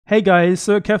Hey guys,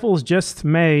 so Keffals just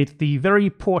made the very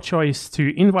poor choice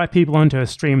to invite people onto her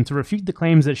stream to refute the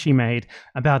claims that she made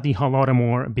about the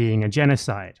Holodomor being a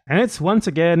genocide. And it's once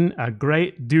again a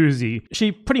great doozy.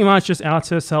 She pretty much just outs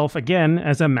herself again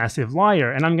as a massive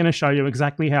liar, and I'm going to show you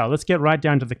exactly how. Let's get right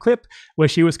down to the clip where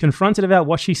she was confronted about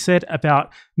what she said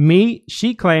about me.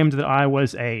 She claimed that I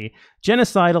was a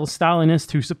genocidal Stalinist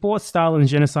who supports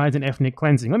Stalin's genocides and ethnic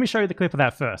cleansing. Let me show you the clip of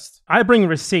that first. I bring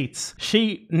receipts.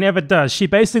 She never does. She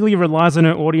basically relies on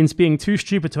her audience being too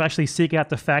stupid to actually seek out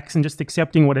the facts and just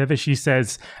accepting whatever she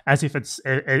says as if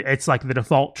it's like the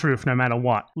default truth no matter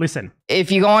what. Listen.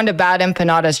 If you go onto Bad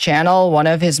Empanada's channel, one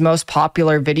of his most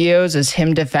popular videos is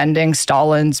him defending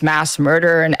Stalin's mass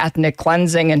murder and ethnic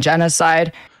cleansing and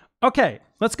genocide. Okay,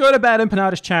 let's go to Bad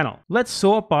Empanada's channel. Let's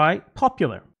sort by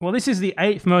popular. Well, this is the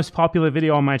 8th most popular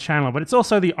video on my channel, but it's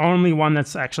also the only one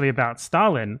that's actually about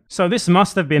Stalin. So this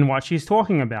must have been what she's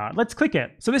talking about. Let's click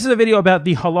it. So this is a video about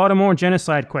the Holodomor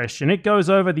genocide question. It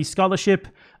goes over the scholarship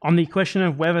on the question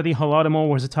of whether the Holodomor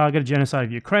was a targeted genocide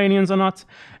of Ukrainians or not.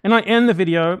 And I end the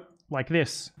video like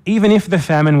this. Even if the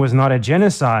famine was not a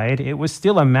genocide, it was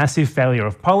still a massive failure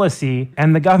of policy,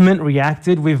 and the government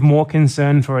reacted with more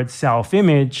concern for its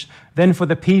self-image than for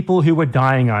the people who were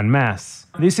dying en masse.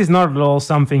 This is not at all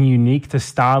something unique to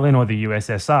Stalin or the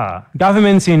USSR.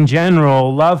 Governments in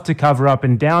general love to cover up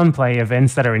and downplay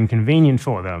events that are inconvenient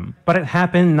for them. But it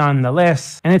happened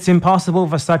nonetheless, and it's impossible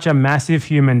for such a massive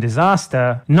human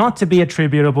disaster not to be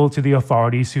attributable to the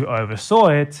authorities who oversaw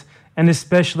it, and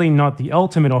especially not the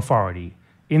ultimate authority,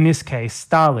 in this case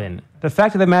Stalin. The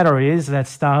fact of the matter is that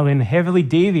Stalin heavily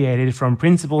deviated from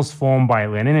principles formed by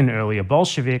Lenin and earlier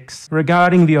Bolsheviks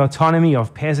regarding the autonomy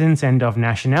of peasants and of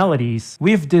nationalities,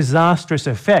 with disastrous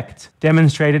effect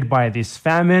demonstrated by this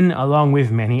famine along with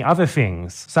many other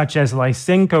things, such as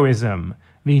Lysenkoism,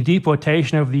 the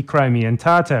deportation of the Crimean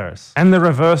Tatars, and the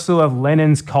reversal of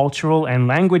Lenin's cultural and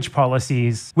language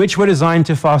policies, which were designed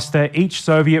to foster each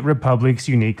Soviet republic's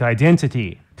unique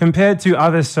identity. Compared to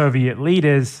other Soviet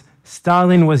leaders,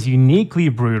 Stalin was uniquely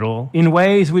brutal in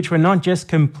ways which were not just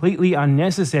completely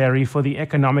unnecessary for the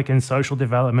economic and social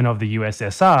development of the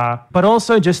USSR, but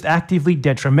also just actively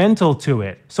detrimental to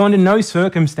it. So under no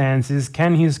circumstances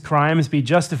can his crimes be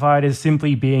justified as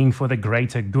simply being for the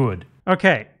greater good.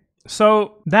 Okay.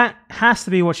 So that has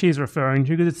to be what she's referring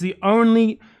to, because it's the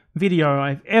only video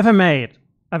I've ever made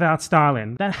about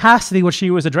Stalin. That has to be what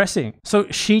she was addressing. So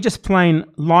she just plain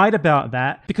lied about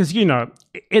that because, you know,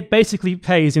 it basically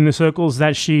pays in the circles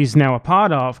that she's now a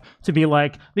part of to be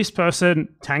like, this person,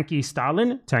 tanky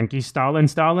Stalin,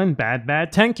 Stalin,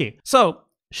 bad, tanky. So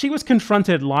she was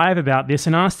confronted live about this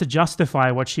and asked to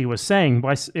justify what she was saying.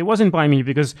 It wasn't by me,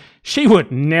 because she would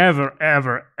never,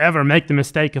 ever make the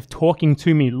mistake of talking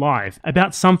to me live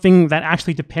about something that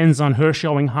actually depends on her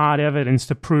showing hard evidence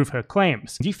to prove her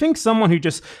claims. Do you think someone who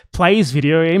just plays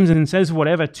video games and says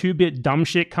whatever 2-bit dumb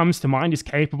shit comes to mind is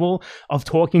capable of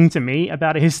talking to me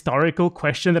about a historical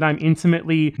question that I'm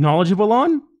intimately knowledgeable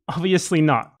on? Obviously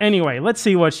not. Anyway, let's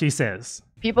see what she says.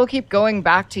 People keep going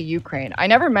back to Ukraine. I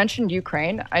never mentioned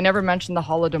Ukraine. I never mentioned the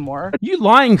Holodomor. You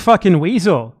lying fucking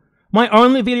weasel. My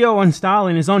only video on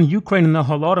Stalin is on Ukraine and the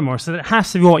Holodomor, so that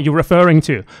has to be what you're referring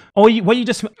to. Or were you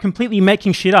just completely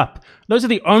making shit up? Those are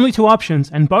the only two options,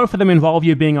 and both of them involve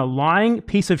you being a lying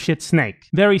piece of shit snake.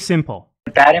 Very simple.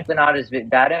 Bad Empanada's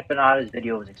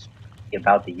video was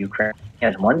about the Ukraine. He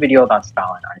has one video about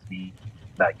Stalin on his video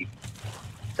about Ukraine.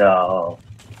 So,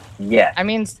 yeah. I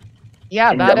mean,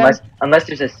 yeah, unless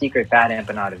there's a secret Bad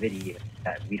Empanada video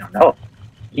that we don't know.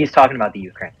 He's talking about the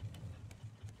Ukraine.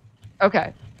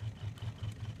 Okay.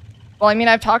 Well, I mean,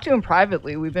 I've talked to him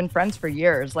privately. We've been friends for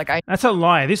years. That's a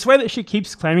lie. This way that she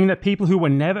keeps claiming that people who were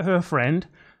never her friend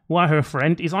were her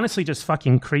friend is honestly just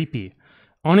fucking creepy.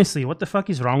 Honestly, what the fuck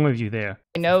is wrong with you there?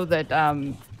 I know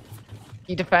that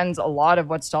he defends a lot of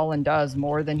what Stalin does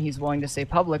more than he's willing to say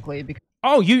publicly.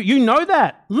 Oh, you know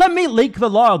that? Let me leak the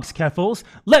logs, Keffals.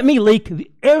 Let me leak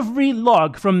every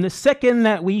log from the second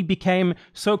that we became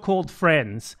so-called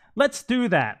friends. Let's do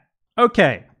that.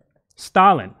 Okay,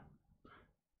 Stalin.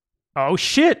 Oh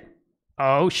shit.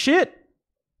 Oh shit.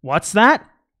 What's that?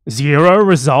 0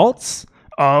 results?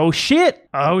 Oh shit.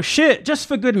 Oh shit. Just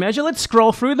for good measure, let's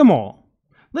scroll through them all.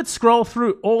 Let's scroll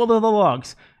through all of the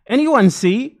logs. Anyone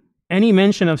see any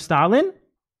mention of Stalin?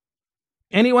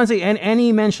 Anyone see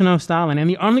any mention of Stalin? And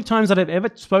the only times that I've ever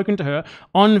spoken to her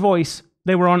on voice,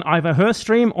 they were on either her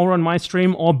stream or on my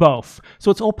stream or both.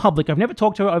 So it's all public. I've never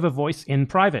talked to her over voice in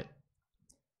private.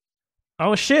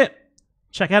 Oh shit.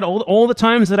 Check out all the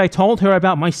times that I told her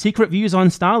about my secret views on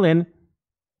Stalin.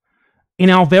 In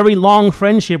our very long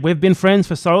friendship, we've been friends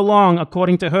for so long,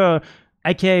 according to her,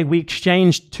 aka we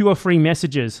exchanged 2 or 3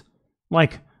 messages,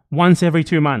 like once every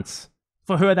 2 months.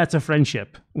 For her, that's a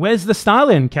friendship. Where's the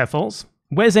Stalin, Keffals?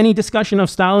 Where's any discussion of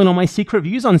Stalin or my secret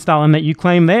views on Stalin that you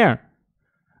claim there?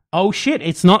 Oh shit,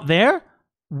 it's not there?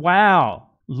 Wow.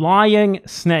 Lying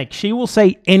snake. She will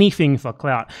say anything for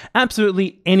clout.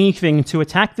 Absolutely anything to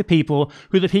attack the people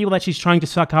who the people that she's trying to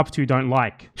suck up to don't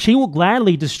like. She will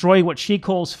gladly destroy what she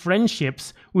calls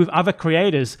friendships with other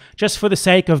creators just for the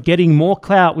sake of getting more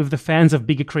clout with the fans of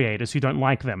bigger creators who don't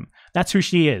like them. That's who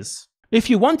she is. If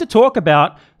you want to talk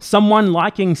about someone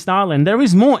liking Stalin, there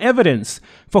is more evidence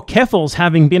for Keffals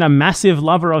having been a massive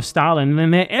lover of Stalin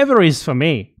than there ever is for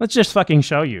me. Let's just fucking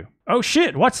show you. Oh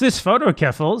shit, what's this photo,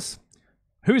 Keffals?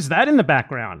 Who's that in the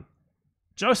background?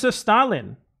 Joseph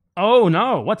Stalin. Oh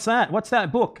no, what's that? What's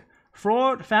that book?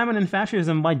 Fraud, Famine and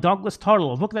Fascism by Douglas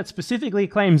Tottle, a book that specifically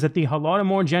claims that the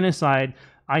Holodomor genocide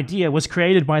idea was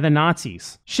created by the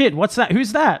Nazis. Shit, what's that?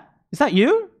 Who's that? Is that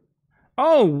you?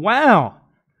 Oh, wow.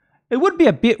 It would be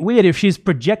a bit weird if she's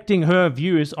projecting her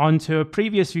views onto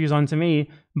previous views onto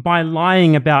me by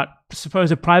lying about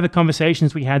supposed private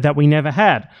conversations we had that we never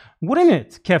had. Wouldn't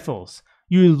it, Keffals?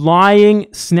 You lying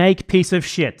snake piece of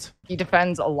shit. He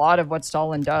defends a lot of what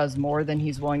Stalin does more than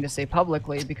he's willing to say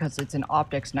publicly because it's an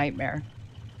optics nightmare.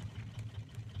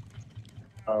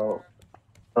 Oh,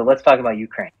 so let's talk about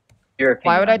Ukraine. Your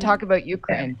opinion. Why would I talk about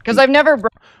Ukraine? Because I've never...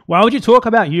 Why would you talk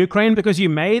about Ukraine? Because you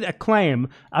made a claim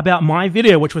about my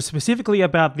video, which was specifically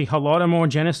about the Holodomor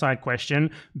genocide question,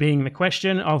 being the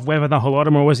question of whether the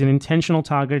Holodomor was an intentional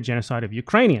targeted genocide of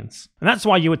Ukrainians. And that's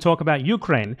why you would talk about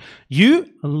Ukraine.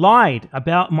 You lied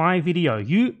about my video.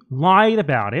 You lied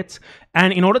about it.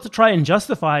 And in order to try and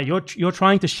justify it, you're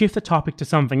trying to shift the topic to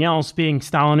something else, being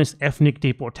Stalinist ethnic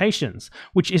deportations,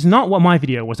 which is not what my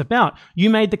video was about. You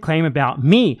made the claim about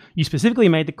me. You specifically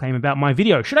made the claim about my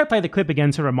video. Should I play the clip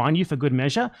again to remind you for good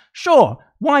measure? Sure.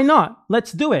 Why not?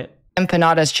 Let's do it.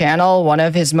 Empanada's channel, one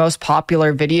of his most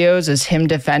popular videos is him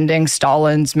defending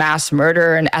Stalin's mass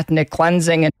murder and ethnic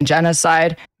cleansing and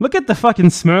genocide. Look at the fucking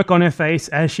smirk on her face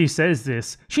as she says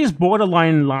this. She's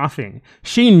borderline laughing.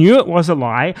 She knew it was a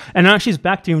lie, and now she's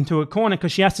backed him to a corner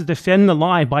because she has to defend the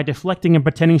lie by deflecting and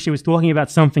pretending she was talking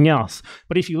about something else.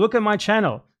 But if you look at my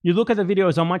channel, you look at the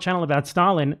videos on my channel about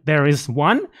Stalin, there is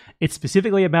one. It's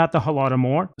specifically about the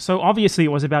Holodomor. So obviously it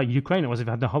was about Ukraine. It was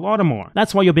about the Holodomor.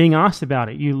 That's why you're being asked about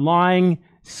it. You lying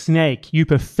snake. You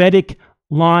pathetic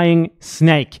lying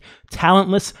snake.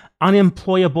 Talentless,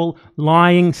 unemployable,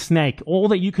 lying snake. All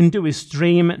that you can do is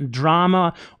stream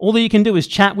drama. All that you can do is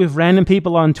chat with random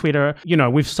people on Twitter, you know,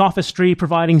 with sophistry,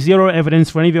 providing zero evidence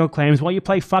for any of your claims while you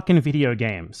play fucking video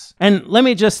games. And let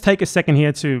me just take a second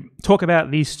here to talk about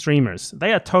these streamers.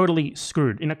 They are totally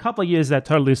screwed. In a couple of years, they're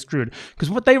totally screwed. Because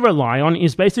what they rely on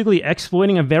is basically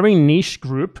exploiting a very niche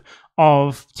group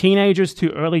of teenagers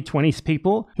to early 20s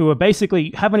people who are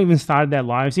basically haven't even started their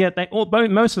lives yet.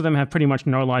 Most of them have pretty much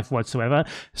no life whatsoever.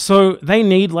 So they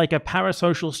need like a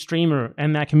parasocial streamer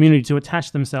in that community to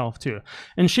attach themselves to.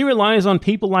 And she relies on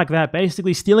people like that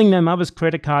basically stealing their mother's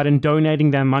credit card and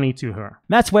donating their money to her.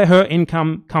 That's where her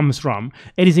income comes from.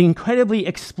 It is incredibly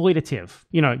exploitative.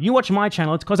 You know, you watch my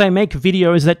channel, it's because I make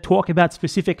videos that talk about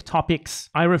specific topics.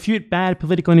 I refute bad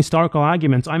political and historical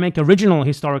arguments. I make original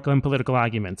historical and political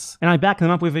arguments. And I back them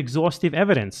up with exhaustive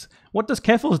evidence. What does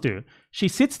Keffals do? She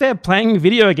sits there playing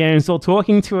video games or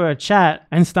talking to her chat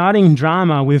and starting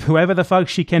drama with whoever the fuck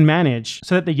she can manage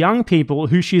so that the young people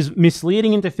who she's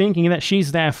misleading into thinking that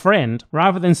she's their friend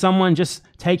rather than someone just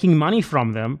taking money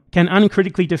from them can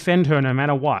uncritically defend her no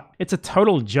matter what. It's a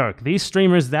total joke. These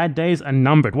streamers, their days are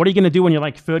numbered. What are you going to do when you're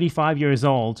like 35 years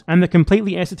old and the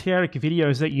completely esoteric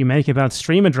videos that you make about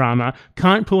streamer drama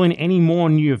can't pull in any more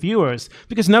new viewers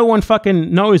because no one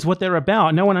fucking knows what they're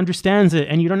about. No one understands it,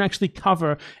 and you don't actually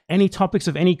cover any topics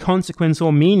of any consequence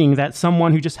or meaning that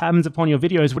someone who just happens upon your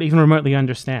videos would even remotely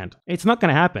understand. It's not going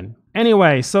to happen.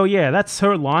 Anyway, so yeah, that's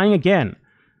her lying again.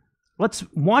 Let's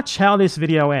watch how this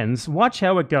video ends. Watch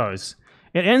how it goes.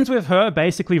 It ends with her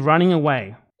basically running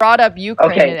away. Brought up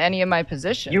Ukraine in any of my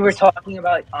positions. You were talking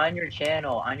about on your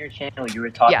channel, you were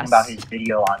talking about his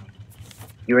video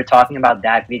you were talking about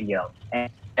that video, and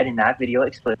in that video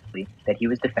explicitly that he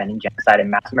was defending genocide and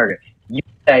mass murder. You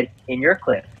said in your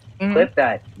clip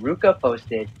that Ruka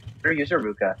posted, Twitter user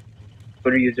Ruka,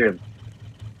 Twitter user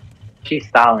she's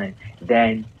Stalin,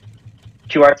 then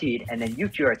QRT'd, and then you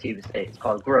QRT'd to say it's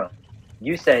called growth.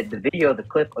 You said the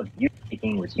clip of you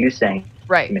speaking was you saying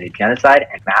committed genocide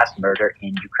and mass murder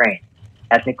in Ukraine.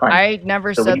 ethnic cleansing. I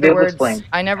never So would said you be the able to words. explain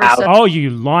I never how- said. Oh, you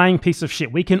lying piece of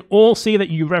shit. We can all see that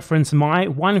you reference my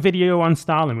one video on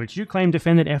Stalin, which you claim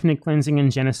defended ethnic cleansing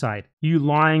and genocide. You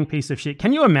lying piece of shit.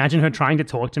 Can you imagine her trying to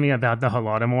talk to me about the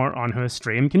Holodomor on her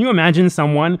stream? Can you imagine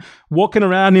someone walking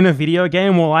around in a video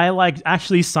game while I like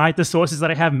actually cite the sources that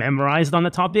I have memorized on the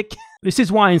topic? This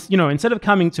is why, you know, instead of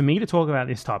coming to me to talk about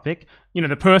this topic, you know,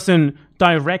 the person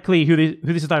directly who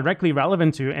this is directly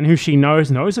relevant to and who she knows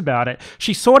about it,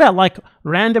 she sought out like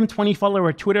random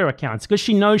 20-follower Twitter accounts because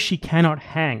she knows she cannot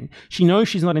hang. She knows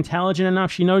she's not intelligent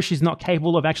enough. She knows she's not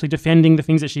capable of actually defending the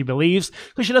things that she believes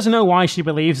because she doesn't know why she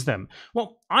believes them.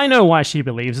 Well, I know why she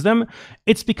believes them.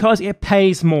 It's because it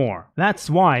pays more. That's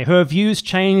why. Her views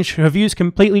change. Her views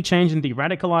completely change and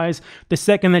de-radicalize the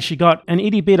second that she got an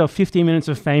itty bit of 15 minutes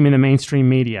of fame in the mainstream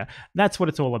media. That's what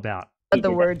it's all about. The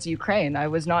words Ukraine. I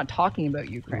was not talking about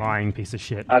Ukraine. Lying piece of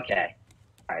shit. Okay.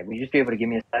 All right. Will you just be able to give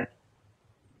me a sec?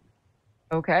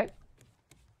 Okay.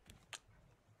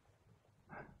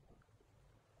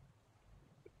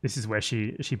 This is where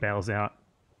she bails out.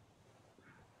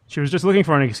 She was just looking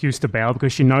for an excuse to bail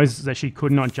because she knows that she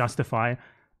could not justify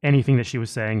anything that she was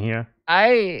saying here.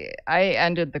 I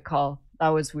ended the call. That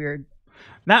was weird.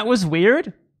 That was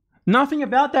weird? Nothing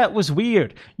about that was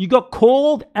weird. You got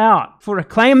called out for a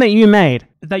claim that you made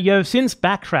that you have since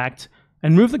backtracked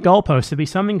and moved the goalpost to be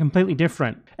something completely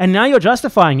different. And now you're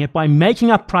justifying it by making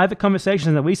up private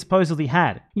conversations that we supposedly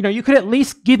had. You know, you could at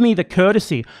least give me the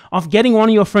courtesy of getting one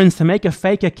of your friends to make a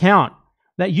fake account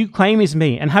that you claim is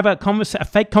me and have a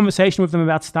fake conversation with them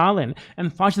about Stalin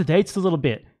and fudge the dates a little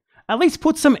bit. At least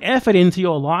put some effort into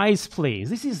your lies,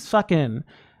 please. This is fucking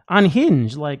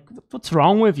unhinged. Like, what's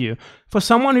wrong with you? For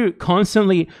someone who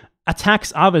constantly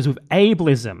attacks others with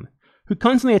ableism, who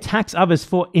constantly attacks others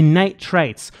for innate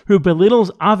traits, who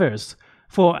belittles others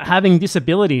for having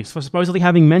disabilities, for supposedly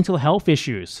having mental health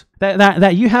issues,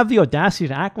 that you have the audacity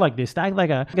to act like this, to act like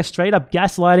a straight up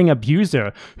gaslighting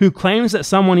abuser who claims that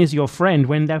someone is your friend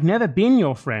when they've never been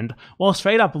your friend, while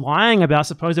straight up lying about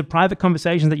supposed private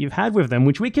conversations that you've had with them,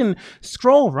 which we can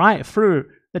scroll right through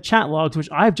the chat logs, which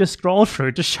I've just scrolled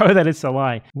through to show that it's a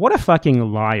lie. What a fucking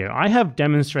liar. I have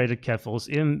demonstrated Keffals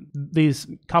in these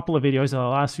couple of videos of the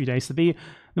last few days to be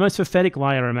the most pathetic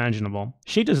liar imaginable.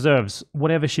 She deserves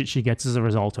whatever shit she gets as a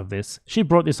result of this. She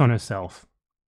brought this on herself.